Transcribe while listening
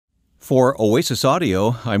For Oasis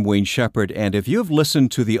Audio, I'm Wayne Shepherd, and if you've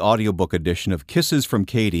listened to the audiobook edition of Kisses from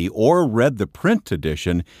Katie or read the print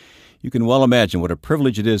edition, you can well imagine what a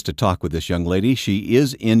privilege it is to talk with this young lady. She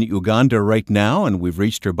is in Uganda right now, and we've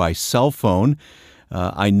reached her by cell phone.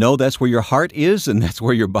 I know that's where your heart is, and that's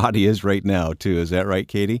where your body is right now, too. Is that right,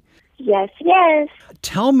 Katie? Yes, yes.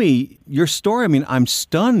 Tell me your story. I mean, I'm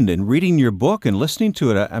stunned in reading your book and listening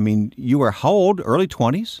to it. I mean, you were how old? Early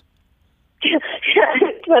 20s?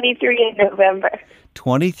 23 in November.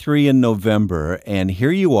 23 in November, and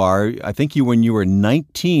here you are. I think when you were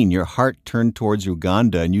 19, your heart turned towards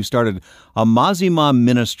Uganda, and you started Amazima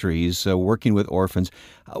Ministries, working with orphans.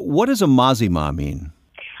 What does Amazima mean?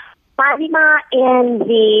 Amazima in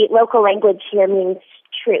the local language here means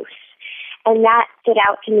truth, and that stood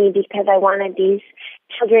out to me because I wanted these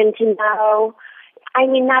children to know, I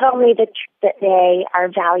mean, not only the truth that they are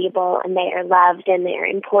valuable and they are loved and they are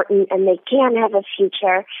important and they can have a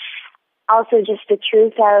future, also just the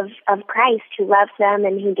truth of Christ who loves them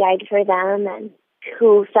and who died for them and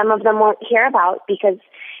who some of them won't hear about because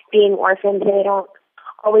being orphaned, they don't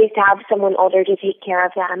always have someone older to take care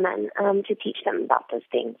of them and to teach them about those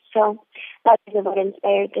things. So that's what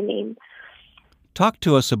inspired the name. Talk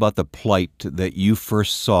to us about the plight that you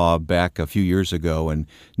first saw back a few years ago and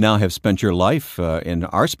now have spent your life and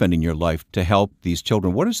are spending your life to help these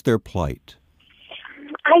children. What is their plight?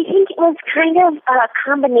 I think it was kind of a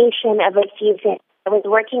combination of a few things. I was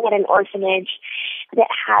working at an orphanage that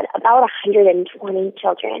had about 120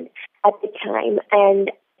 children at the time.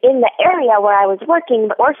 And in the area where I was working,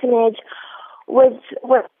 the orphanage was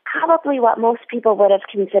probably what most people would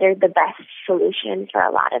have considered the best solution for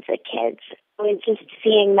a lot of the kids. I was just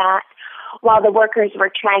seeing that while the workers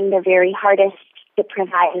were trying their very hardest to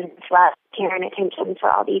provide love, care, and attention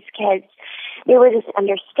for all these kids, they were just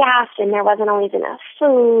understaffed and there wasn't always enough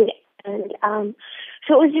food. And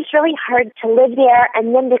so it was just really hard to live there,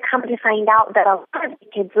 and then to come to find out that a lot of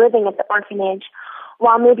the kids living at the orphanage,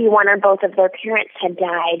 while maybe one or both of their parents had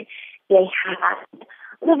died, they had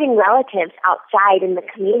living relatives outside in the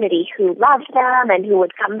community who loved them and who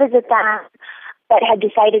would come visit them, but had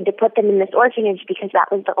decided to put them in this orphanage because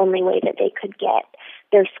that was the only way that they could get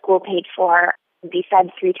their school paid for, be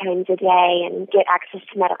fed 3 times a day, and get access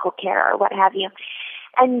to medical care or what have you.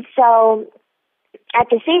 And so at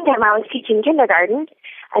the same time, I was teaching kindergarten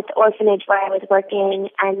at the orphanage where I was working,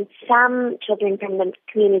 and some children from the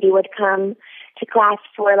community would come to class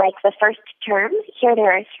for like the first term. Here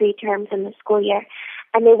there are 3 terms in the school year,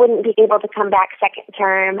 and they wouldn't be able to come back second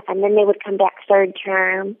term, and then they would come back third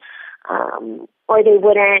term, or they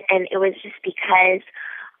wouldn't, and it was just because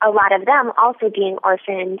a lot of them, also being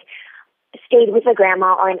orphaned, stayed with a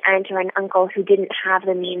grandma or an aunt or an uncle who didn't have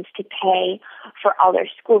the means to pay for all their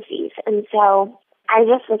school fees. And so I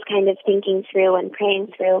just was kind of thinking through and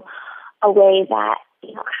praying through a way that,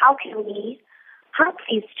 how can we help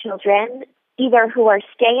these children, either who are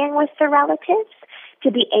staying with their relatives, to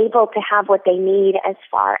be able to have what they need as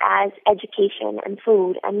far as education and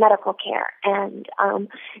food and medical care and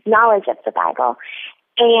knowledge of the Bible.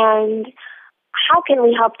 And how can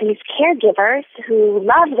we help these caregivers who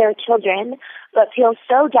love their children but feel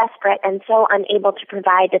so desperate and so unable to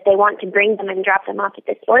provide that they want to bring them and drop them off at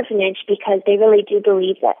this orphanage because they really do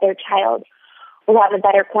believe that their child will have a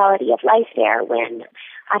better quality of life there when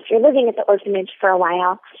after living at the orphanage for a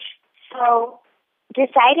while. So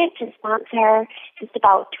decided to sponsor just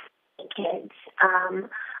about 20 kids.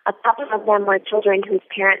 A couple of them were children whose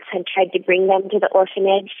parents had tried to bring them to the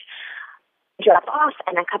orphanage, drop off,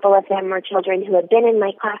 and a couple of them were children who had been in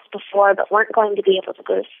my class before but weren't going to be able to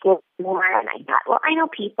go to school anymore. And I thought, well, I know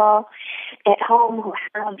people at home who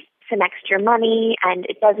have some extra money and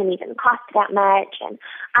it doesn't even cost that much, and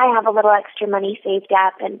I have a little extra money saved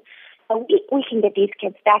up, and so we can get these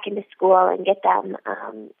kids back into school and get them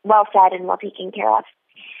well fed and well taken care of.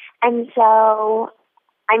 And so,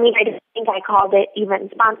 I mean, I didn't think I called it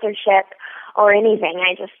even sponsorship or anything.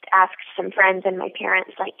 I just asked some friends and my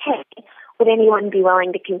parents, like, hey, would anyone be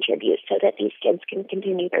willing to contribute so that these kids can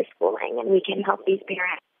continue their schooling and we can help these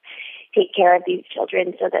parents take care of these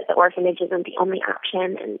children so that the orphanage isn't the only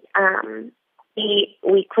option? And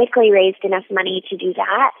we quickly raised enough money to do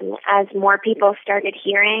that. And as more people started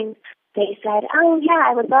hearing, they said, oh, yeah,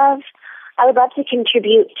 I would love to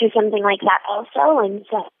contribute to something like that also. And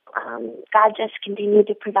so God just continued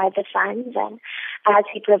to provide the funds. And as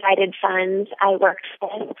he provided funds, I worked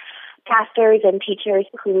with pastors and teachers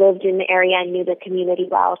who lived in the area and knew the community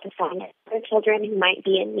well to find other children who might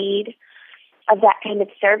be in need of that kind of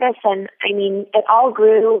service. And, I mean, it all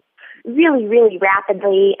grew really, really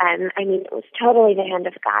rapidly. And, I mean, it was totally the hand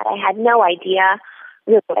of God. I had no idea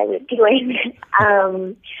really what I was doing.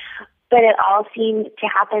 but it all seemed to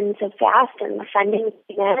happen so fast, and the funding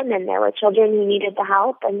came in, and there were children who needed the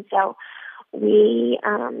help. And so we,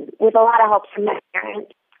 with a lot of help from my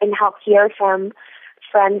parents and help here from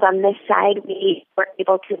friends on this side, we were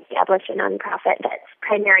able to establish a nonprofit that's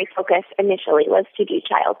primary focus initially was to do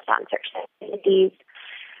child sponsorship. These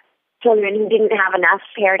children who didn't have enough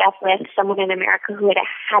paired up with someone in America who had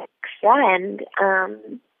extra, and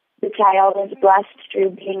the child is blessed through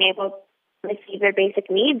being able to receive their basic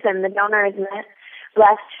needs, and the donor is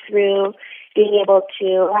blessed through being able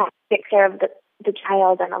to take care of the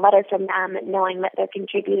child and a letter from them and knowing that they're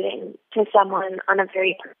contributing to someone on a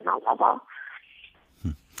very personal level.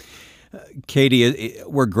 Katie,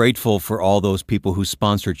 we're grateful for all those people who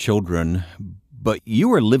sponsor children, but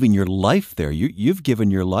you are living your life there. You've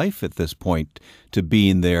given your life at this point to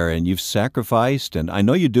being there, and you've sacrificed, and I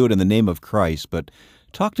know you do it in the name of Christ, but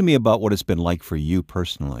talk to me about what it's been like for you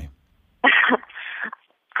personally.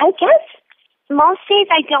 I guess most days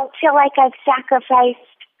I don't feel like I've sacrificed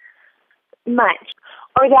much,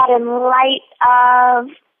 or that in light of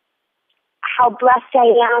how blessed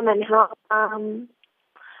I am and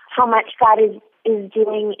how much God is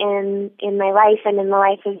doing in my life and in the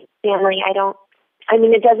life of family,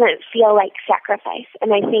 it doesn't feel like sacrifice.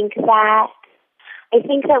 And I think that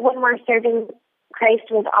when we're serving Christ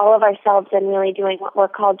with all of ourselves and really doing what we're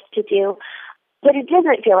called to do, but it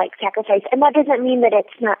doesn't feel like sacrifice. And that doesn't mean that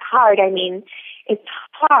it's not hard. It's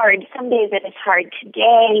hard. Some days it is hard.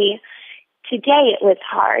 Today it was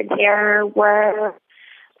hard. There were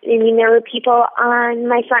people on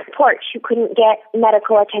my front porch who couldn't get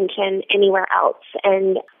medical attention anywhere else.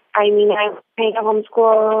 And I tried to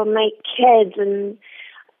homeschool my kids, and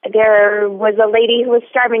there was a lady who was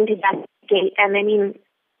starving to death at the gate. And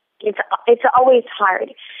it's always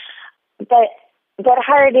hard, but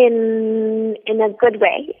hard in a good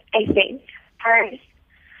way, I think. Hard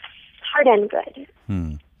and good.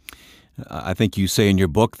 I think you say in your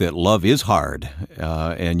book that love is hard,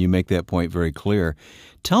 and you make that point very clear.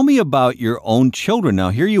 Tell me about your own children. Now,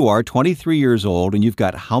 here you are, 23 years old, and you've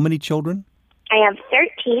got how many children? I have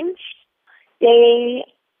 13.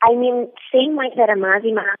 Same way that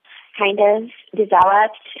Amazima kind of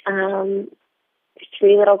developed.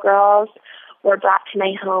 3 little girls were brought to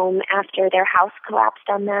my home after their house collapsed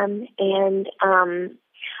on them, and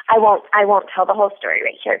I won't tell the whole story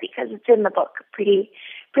right here because it's in the book, pretty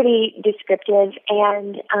descriptive,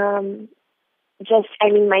 and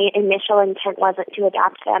my initial intent wasn't to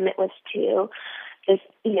adopt them. It was to just,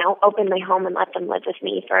 open my home and let them live with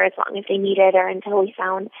me for as long as they needed or until we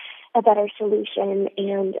found a better solution.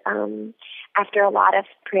 And after a lot of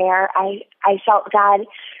prayer, I felt God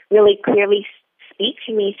really clearly speak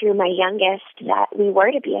to me through my youngest that we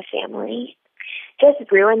were to be a family. Just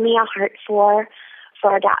grew in me a heart for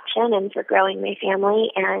adoption and for growing my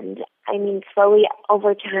family. And slowly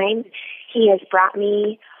over time, He has brought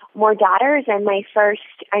me more daughters. And my first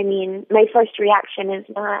reaction is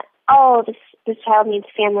not, oh, this child needs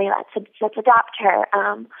family, let's adopt her.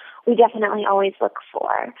 We definitely always look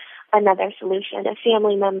for another solution, a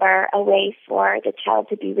family member, a way for the child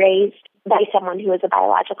to be raised by someone who is a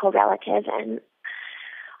biological relative. And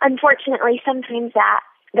unfortunately, sometimes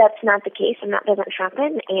that's not the case and that doesn't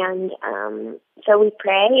happen. And so we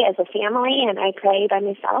pray as a family, and I pray by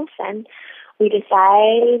myself, and we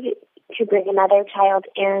decide to bring another child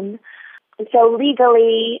in. And so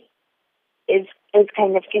legally is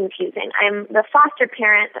kind of confusing. I'm the foster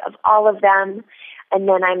parent of all of them, and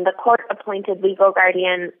then I'm the court-appointed legal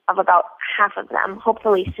guardian of about half of them,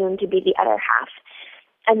 hopefully soon to be the other half.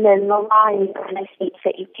 And then the law in Uganda states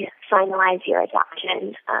that you can't finalize your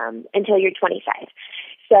adoption until you're 25.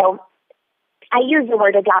 So I use the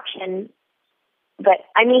word adoption, but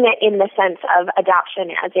I mean it in the sense of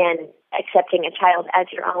adoption as in accepting a child as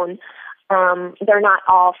your own. They're not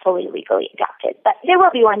all fully legally adopted, but there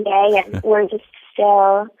will be one day, and we're just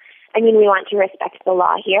still, we want to respect the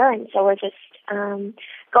law here, and so we're just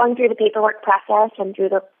going through the paperwork process and through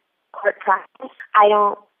the court process. I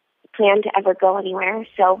don't plan to ever go anywhere,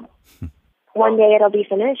 so one day it'll be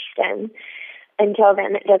finished, and until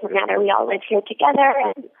then it doesn't matter. We all live here together,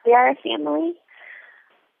 and we are a family,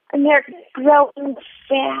 and they're growing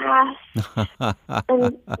fast.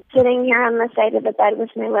 I'm sitting here on the side of the bed with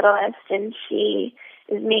my littlest, and she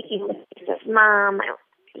is making the faces, Mom, I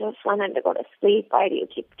just wanted to go to sleep. Why do you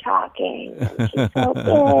keep talking? And she's so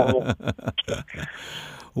big.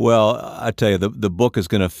 Well, I tell you, the book is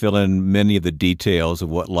going to fill in many of the details of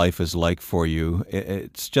what life is like for you.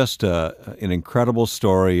 It's just an incredible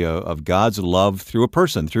story of God's love through a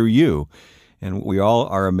person, through you. And we all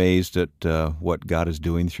are amazed at what God is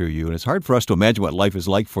doing through you. And it's hard for us to imagine what life is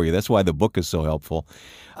like for you. That's why the book is so helpful.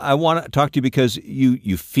 I want to talk to you because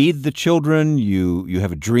you feed the children. You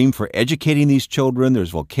have a dream for educating these children.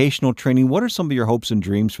 There's vocational training. What are some of your hopes and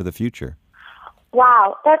dreams for the future?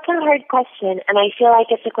 Wow, that's a hard question. And I feel like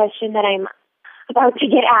it's a question that I'm about to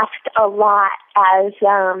get asked a lot as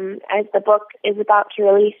the book is about to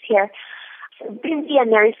release here. Busy,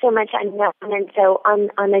 and there is so much unknown, and so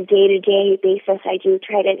on a day-to-day basis, I do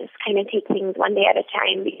try to just kind of take things one day at a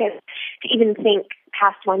time, because to even think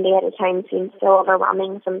past one day at a time seems so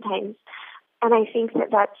overwhelming sometimes. And I think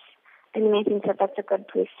that's a good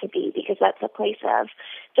place to be, because that's a place of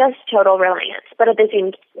just total reliance. But at the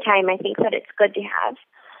same time, I think that it's good to have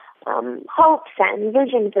hopes and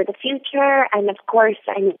vision for the future. And of course,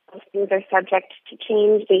 I know those things are subject to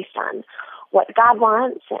change based on what God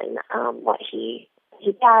wants and what He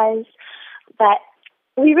does. But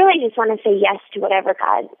we really just want to say yes to whatever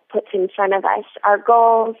God puts in front of us. Our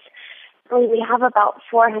goals, we have about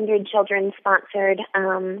 400 children sponsored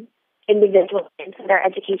individually, and so their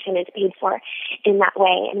education is paid for in that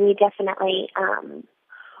way. And we definitely,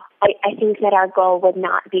 I think that our goal would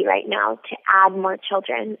not be right now to add more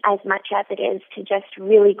children as much as it is to just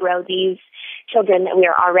really grow these children that we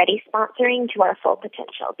are already sponsoring to our full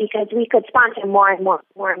potential, because we could sponsor more and more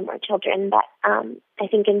children. But I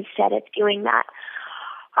think instead of doing that,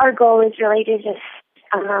 our goal is really to just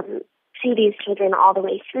see these children all the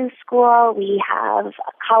way through school. We have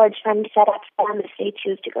a college fund set up for them if they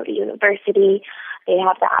choose to go to university. They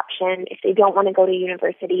have the option, if they don't want to go to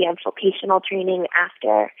university, of vocational training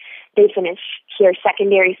after they finish here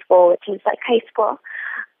secondary school, which is like high school.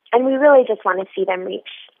 And we really just want to see them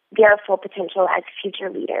reach their full potential as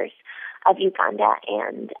future leaders of Uganda.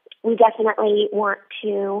 And we definitely want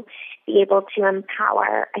to be able to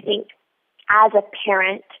empower. I think as a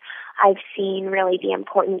parent, I've seen really the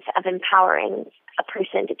importance of empowering a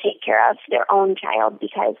person to take care of their own child,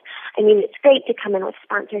 because, I mean, it's great to come in with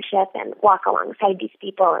sponsorship and walk alongside these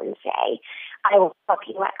people and say, I will help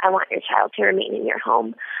you, I want your child to remain in your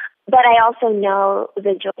home. But I also know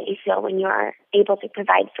the joy you feel when you're able to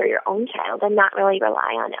provide for your own child and not really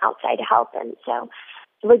rely on outside help. And so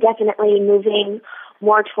we're definitely moving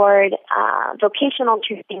more toward vocational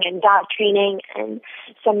training and job training and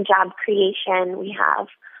some job creation. We have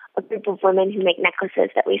a group of women who make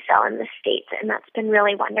necklaces that we sell in the States, and that's been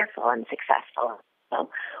really wonderful and successful. So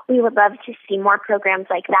we would love to see more programs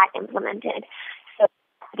like that implemented, so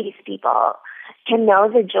these people can know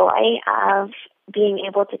the joy of being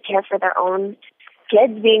able to care for their own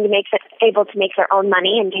kids, able to make their own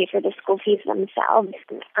money and pay for the school fees themselves.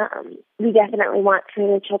 We definitely want for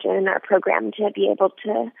the children in our program to be able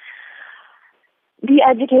to be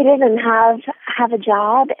educated and have a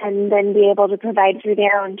job, and then be able to provide for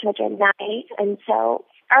their own children that way. And so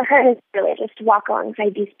our heart is really just to walk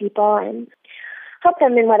alongside these people and help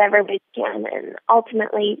them in whatever we can, and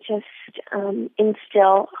ultimately just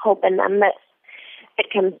instill hope in them that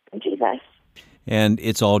it comes from Jesus. And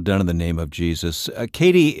it's all done in the name of Jesus.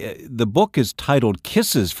 Katie, the book is titled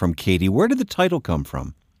Kisses from Katie. Where did the title come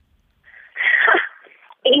from?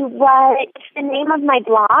 It's the name of my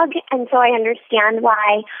blog, and so I understand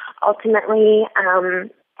why ultimately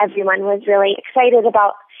everyone was really excited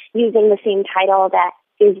about using the same title that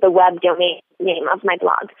is the web domain name of my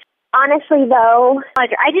blog. Honestly, though,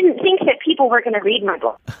 I didn't think that people were going to read my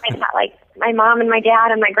blog. I thought, like, my mom and my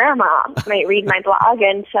dad and my grandma might read my blog,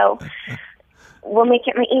 and so we'll make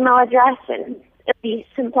it my email address, and it'll be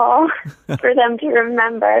simple for them to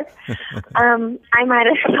remember. I might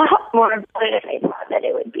have thought more about it if I thought that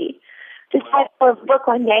it would be the title of a book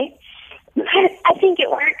one day. But I think it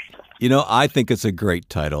works. You know, I think it's a great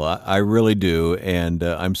title. I really do, and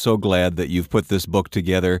I'm so glad that you've put this book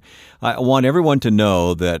together. I want everyone to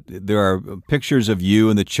know that there are pictures of you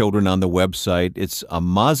and the children on the website. It's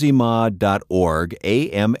amazima.org,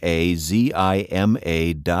 amazima.org.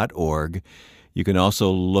 You can also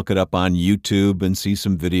look it up on YouTube and see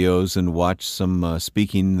some videos and watch some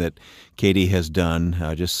speaking that Katie has done.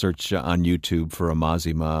 Just search on YouTube for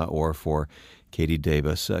Amazima or for Katie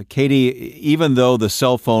Davis. Katie, even though the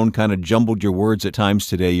cell phone kind of jumbled your words at times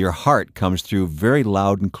today, your heart comes through very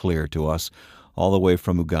loud and clear to us all the way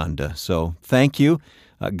from Uganda. So thank you.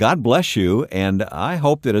 God bless you. And I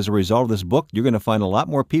hope that as a result of this book, you're going to find a lot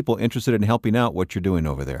more people interested in helping out what you're doing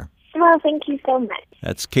over there. Well, thank you so much.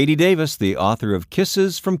 That's Katie Davis, the author of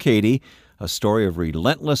Kisses from Katie, a story of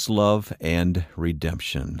relentless love and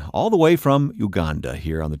redemption, all the way from Uganda,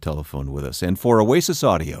 here on the telephone with us. And for Oasis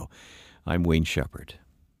Audio, I'm Wayne Shepherd.